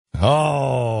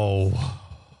Oh,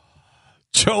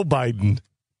 Joe Biden.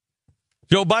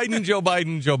 Joe Biden, Joe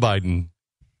Biden, Joe Biden.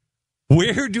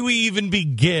 Where do we even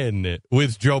begin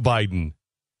with Joe Biden?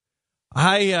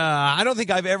 I don't think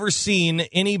I've ever seen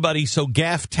anybody so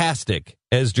gaffe-tastic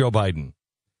as Joe Biden.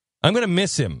 I'm going to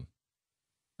miss him.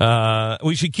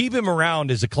 We should keep him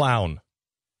around as a clown.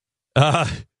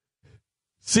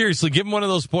 Seriously, give him one of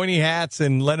those pointy hats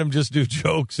and let him just do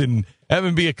jokes and have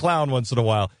him be a clown once in a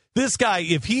while. This guy,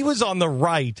 if he was on the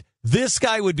right, this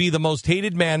guy would be the most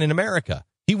hated man in America.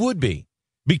 He would be.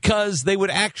 Because they would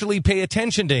actually pay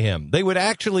attention to him.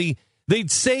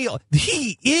 They'd say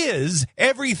he is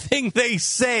everything they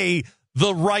say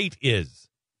the right is.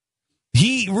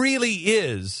 He really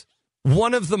is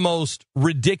one of the most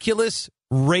ridiculous,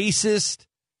 racist.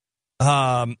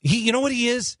 You know what he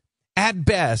is? At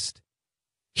best,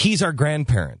 he's our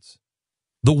grandparents.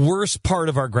 The worst part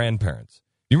of our grandparents.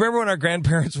 You remember when our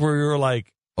grandparents we were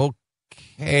like,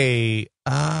 okay,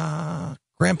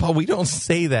 Grandpa, we don't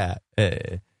say that.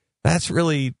 That's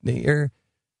really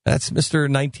that's Mr.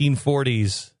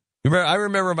 1940s. I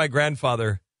remember my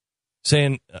grandfather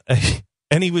saying,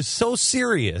 and he was so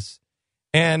serious,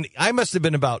 and I must have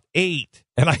been about 8,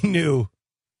 and I knew,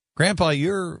 Grandpa,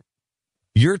 you're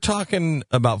talking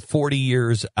about 40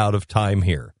 years out of time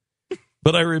here.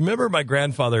 But I remember my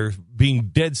grandfather being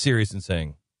dead serious and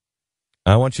saying,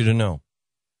 I want you to know,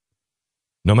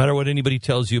 no matter what anybody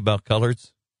tells you about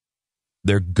coloreds,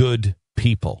 they're good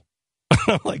people.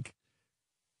 I'm like,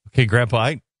 okay,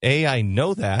 Grandpa, I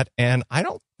know that, and I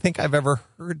don't think I've ever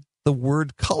heard the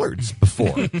word coloreds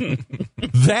before.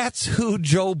 That's who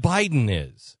Joe Biden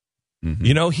is. Mm-hmm.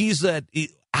 You know, he's that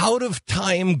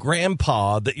out-of-time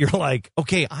grandpa that you're like,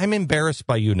 okay, I'm embarrassed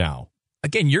by you now.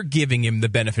 Again, you're giving him the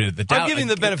benefit of the doubt. I'm giving him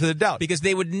the benefit of the doubt. Because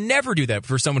they would never do that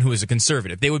for someone who is a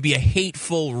conservative. They would be a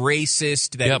hateful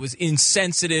racist that was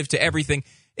insensitive to everything.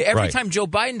 Every time Joe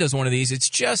Biden does one of these, it's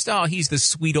just, he's the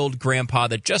sweet old grandpa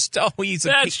that just, he's a...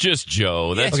 That's just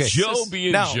Joe. That's Joe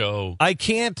being now, Joe. I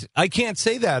can't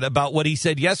say that about what he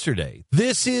said yesterday.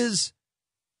 This is...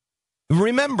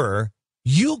 Remember,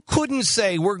 you couldn't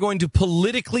say we're going to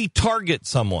politically target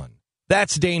someone.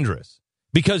 That's dangerous.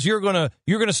 Because you're gonna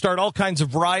start all kinds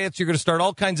of riots. You're going to start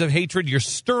all kinds of hatred. You're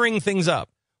stirring things up.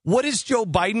 What does Joe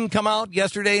Biden come out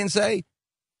yesterday and say?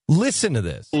 Listen to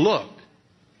this. Look.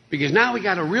 Because now we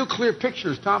got a real clear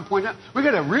picture, as Tom pointed out. We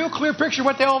got a real clear picture of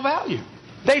what they all value.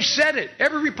 They've said it.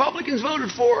 Every Republican's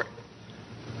voted for it.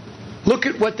 Look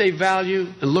at what they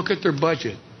value and look at their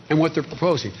budget and what they're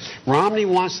proposing. Romney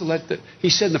wants to he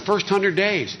said in the first 100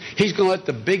 days, he's going to let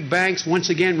the big banks once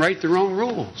again write their own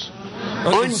rules.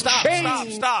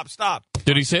 Stop.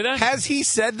 Did he say that? Has he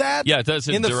said that? Yeah, that's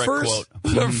a direct quote.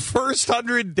 The first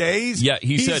 100 days? Yeah,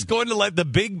 he's going to let the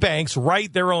big banks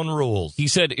write their own rules. He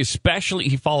said, especially,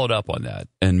 he followed up on that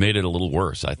and made it a little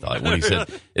worse, I thought, when he said,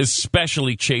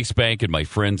 especially Chase Bank and my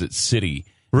friends at Citi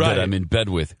that I'm in bed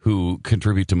with who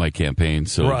contribute to my campaign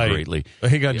so greatly.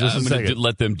 Hang on just a second. I'm going to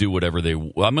let them do whatever I'm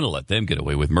going to let them get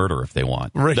away with murder if they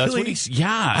want. Really? That's what he's...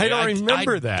 Yeah. I don't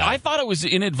remember that. I thought it was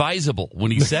inadvisable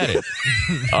when he said it.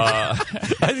 I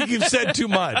think you've said too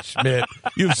much, Mitt.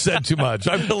 You've said too much.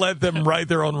 I'm going to let them write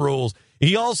their own rules.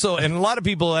 He also, and a lot of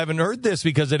people haven't heard this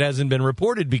because it hasn't been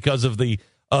reported because of the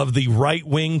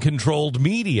right-wing controlled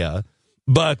media,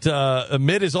 but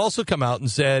Mitt has also come out and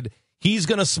said he's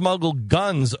going to smuggle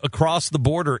guns across the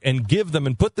border and give them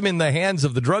and put them in the hands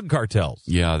of the drug cartels.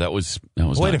 Yeah, that was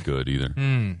not good either.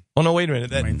 Oh, no, wait a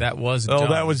minute. That was done.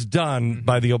 That was done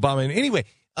by the Obama. Anyway,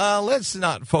 let's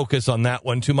not focus on that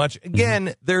one too much.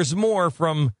 Again, there's more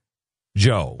from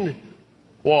Joe.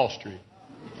 Wall Street.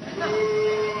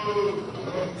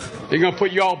 They're going to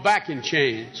put you all back in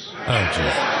chains. Oh,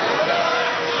 jeez.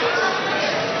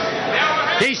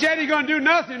 He said he's going to do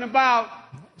nothing about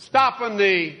stopping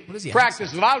the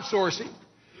practice of outsourcing.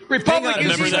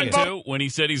 Republicans remember that too when he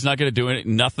said he's not going to do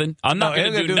nothing. I'm not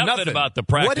going to do nothing about the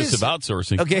practice of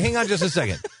outsourcing. Okay, hang on just a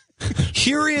second.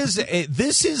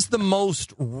 This is the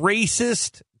most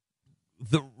racist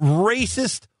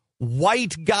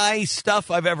white guy stuff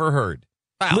I've ever heard.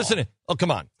 Wow. Listen, come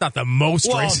on. It's not the most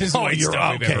racist white stuff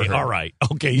I've ever heard. All right.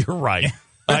 Okay, you're right.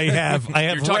 I have.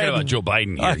 You're talking about Joe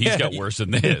Biden here. He's got worse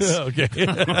than this. Okay.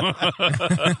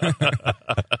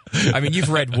 I mean, you've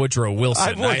read Woodrow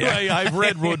Wilson. I've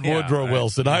read Woodrow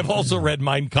Wilson. I've also read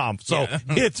Mein Kampf. So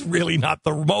it's really not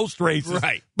the most racist.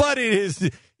 Right. But it is,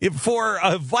 for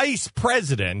a vice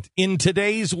president in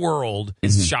today's world.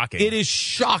 It's shocking. It is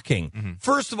shocking. Mm-hmm.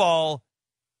 First of all,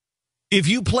 if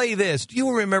you play this, do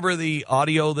you remember the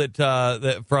audio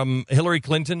that from Hillary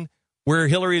Clinton where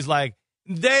Hillary's like,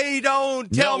 They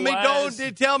don't tell No me, lies.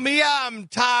 don't tell me I'm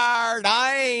tired.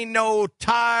 I ain't no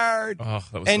tired. Oh,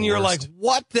 that was and the you're worst. like,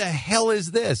 what the hell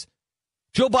is this?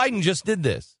 Joe Biden just did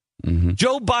this. Mm-hmm.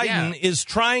 Joe Biden is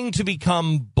trying to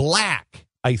become black,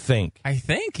 I think. I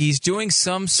think he's doing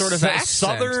some sort of accent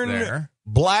Southern there.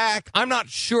 black. I'm not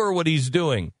sure what he's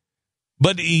doing.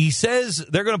 But he says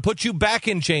they're going to put you back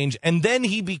in change, and then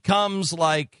he becomes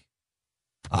like,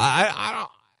 I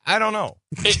don't know.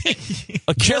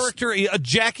 A character, a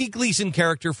Jackie Gleason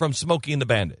character from Smokey and the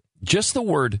Bandit. Just the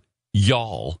word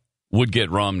y'all would get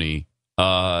Romney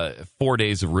 4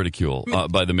 days of ridicule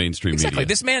by the mainstream Exactly. media.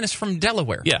 This man is from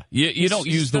Delaware. Yeah, you don't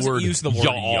use the word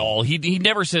y'all. He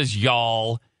never says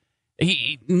y'all.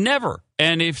 He never.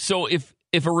 And if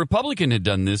a Republican had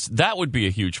done this, that would be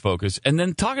a huge focus. And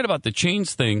then talking about the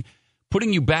chains thing,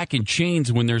 putting you back in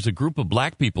chains when there's a group of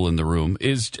black people in the room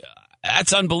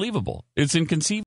that's unbelievable. It's inconceivable.